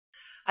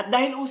At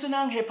dahil uso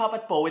na ang hip-hop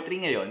at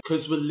poetry ngayon,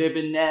 cause we live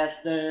in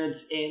as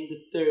nerds in the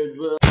third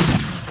world,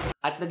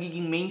 at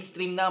nagiging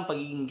mainstream na ang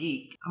pagiging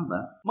geek,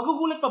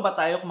 magugulat pa ba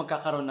tayo kung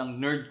magkakaroon ng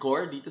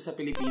nerdcore dito sa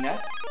Pilipinas?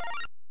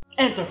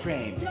 Enter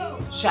frame,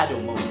 Shadow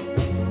Moses.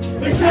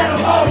 The Shadow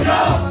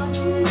Mojo!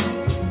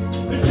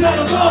 The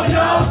Shadow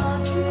Mojo!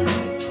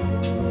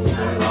 The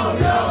Shadow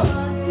Mojo!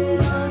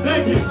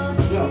 Thank you!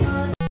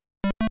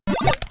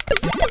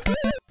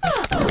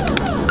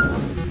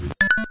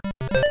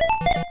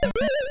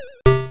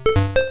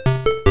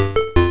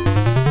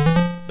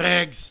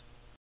 Bregz!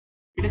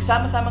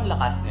 Pinagsama-samang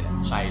lakas nila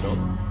Gelo,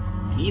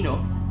 Nino,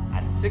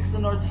 at Six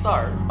the North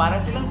Star para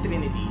silang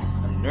trinity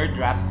ng nerd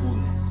rap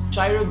coolness.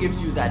 Gelo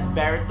gives you that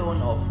baritone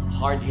of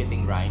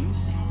hard-hitting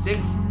rhymes.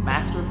 Six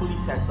masterfully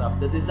sets up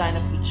the design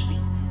of each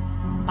beat.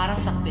 Parang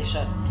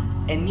tactician.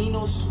 And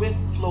Nino's swift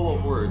flow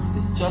of words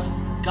is just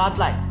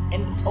godlike.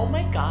 And oh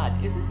my god,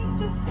 isn't he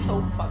just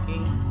so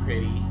fucking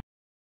pretty?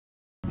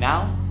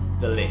 Now,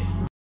 the list.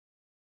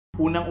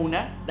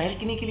 Unang-una, dahil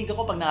kinikilig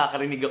ako pag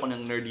nakakarinig ako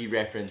ng nerdy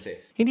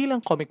references. Hindi lang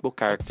comic book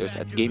characters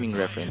at gaming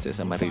references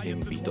ang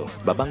maririnig dito.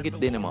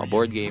 Babanggit din ang mga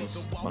board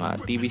games,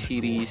 mga TV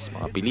series,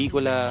 mga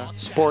pelikula,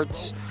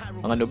 sports,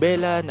 mga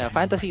nobela na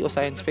fantasy o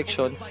science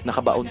fiction.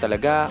 Nakabaon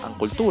talaga ang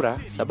kultura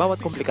sa bawat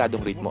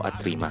komplikadong ritmo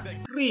at rima.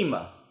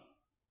 Rima,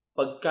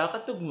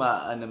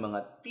 pagkakatugmaan ng mga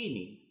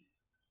tinig,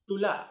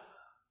 tula,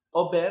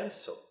 o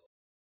berso.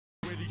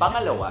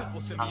 Pangalawa,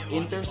 ang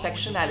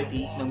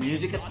intersectionality ng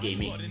music at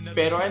gaming.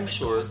 Pero I'm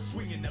sure,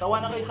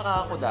 sawa na kayo sa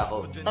kakakudako.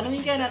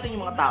 Tanungin kaya natin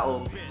yung mga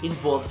taong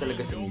involved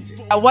talaga sa music.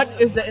 What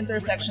is the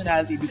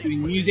intersectionality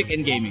between music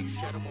and gaming?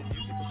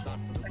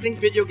 I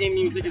think video game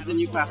music is the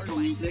new classical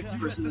music,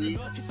 personally.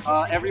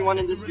 Everyone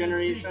in this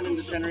generation and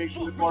the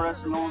generation before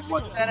us knows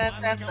what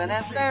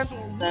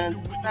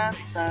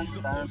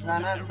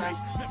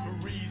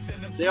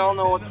they all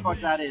know what the fuck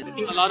that is. I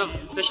think a lot of,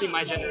 especially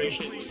my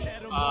generation,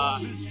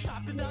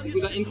 we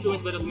got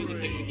influenced by the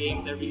music, like the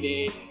games every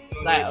day.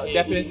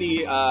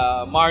 Definitely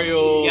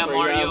Mario, yeah, for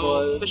Mario,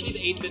 example. especially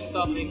the 8-bit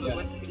stuff, like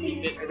went to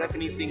 16-bit. I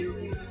definitely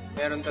think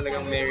meron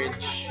talagang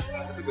marriage,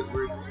 that's a good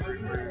word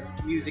for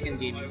music and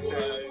gaming. So,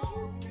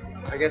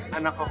 I guess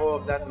anak ako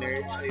of that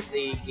marriage. I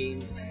play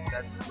games,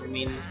 that's the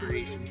main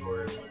inspiration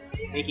for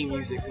making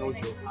music, no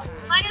joke.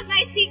 One of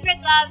my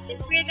secret loves is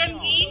rhythm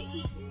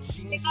games.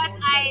 Because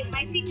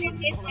my secret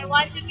is I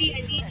want to be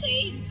a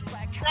DJ,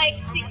 like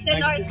Six the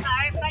North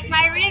Star, but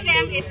my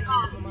rhythm is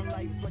off.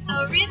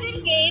 So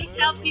rhythm games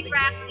help me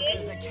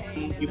practice.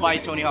 You buy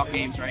Tony Hawk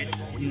games, right?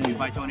 You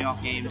buy Tony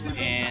Hawk games,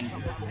 and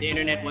the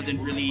internet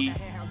wasn't really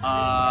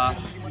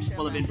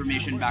full of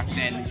information back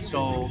then.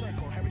 So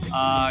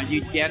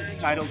you'd get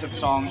titles of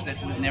songs that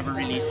was never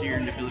released here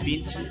in the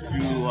Philippines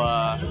through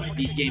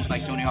these games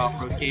like Tony Hawk,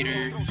 Pro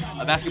Skater,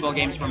 basketball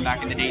games from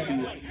back in the day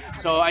too.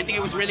 So I think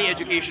it was really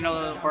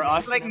educational for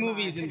us. Like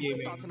movies and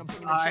gaming.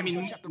 I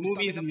mean,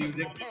 movies and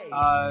music,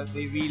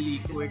 they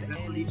really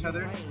coexist with each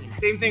other.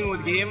 Same thing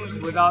with games.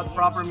 Without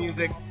proper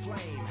music,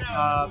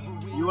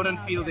 you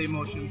wouldn't feel the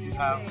emotions you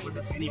have with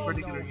any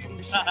particular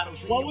game.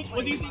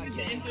 What do you think is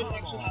the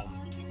intersectionality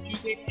between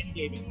music and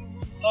gaming?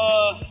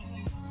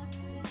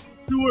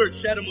 2 words,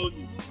 Shadow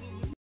Moses.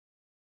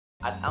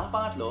 At ang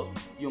pangatlo,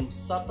 yung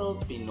subtle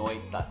Pinoy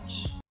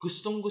touch.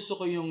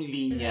 Gustong-gusto ko yung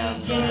linya.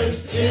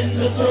 In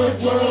the third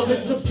world,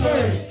 it's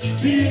absurd.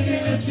 Being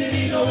in the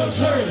city, no one's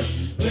heard.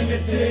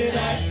 Limited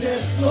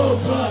access,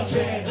 slow punk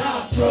and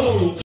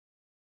off-road.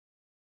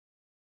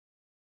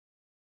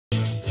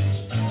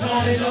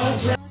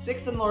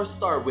 Six the North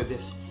Star with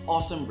his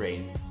awesome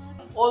brain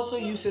also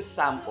uses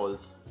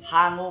samples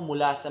hango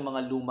mula sa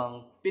mga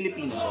lumang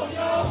Filipino songs.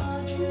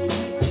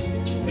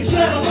 The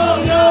Shadow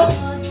Mojo!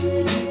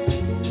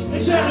 The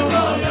Shadow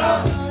Mojo!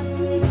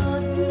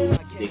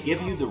 They give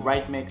you the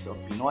right mix of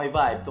Pinoy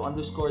vibe to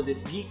underscore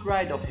this geek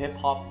ride of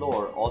hip-hop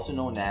lore, also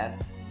known as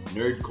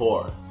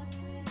nerdcore.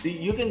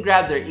 You can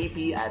grab their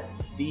EP at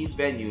these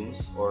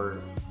venues, or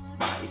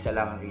isa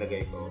lang ang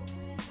ilagay ko.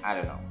 I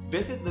don't know.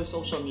 Visit their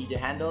social media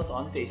handles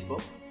on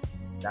Facebook,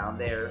 down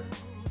there,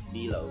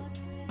 below.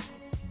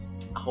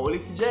 Ako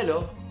ulit si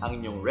Gelo, ang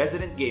inyong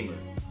resident gamer.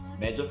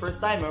 Medyo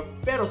first-timer,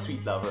 pero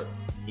sweet lover.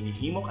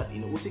 Hinihimok at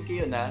inuusig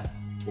kayo na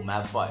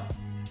have fun.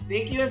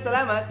 Thank you and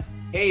salamat!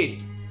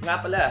 Hey, nga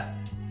pala,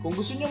 kung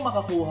gusto nyo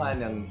makakuha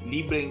ng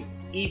libreng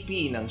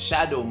EP ng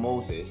Shadow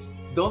Moses,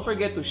 don't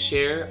forget to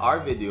share our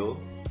video,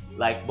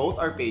 like both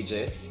our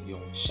pages,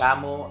 yung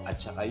Shamo at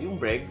saka yung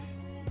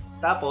Bregz.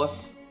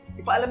 Tapos,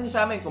 ipaalam nyo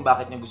sa amin kung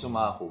bakit nyo gusto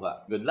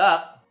makakuha. Good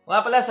luck!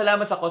 Nga pala,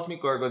 salamat sa Cosmic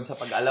Gorgon sa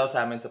pag-allow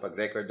sa amin sa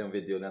pag-record ng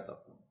video na to.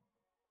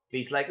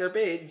 Please like our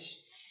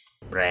page.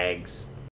 Bregz.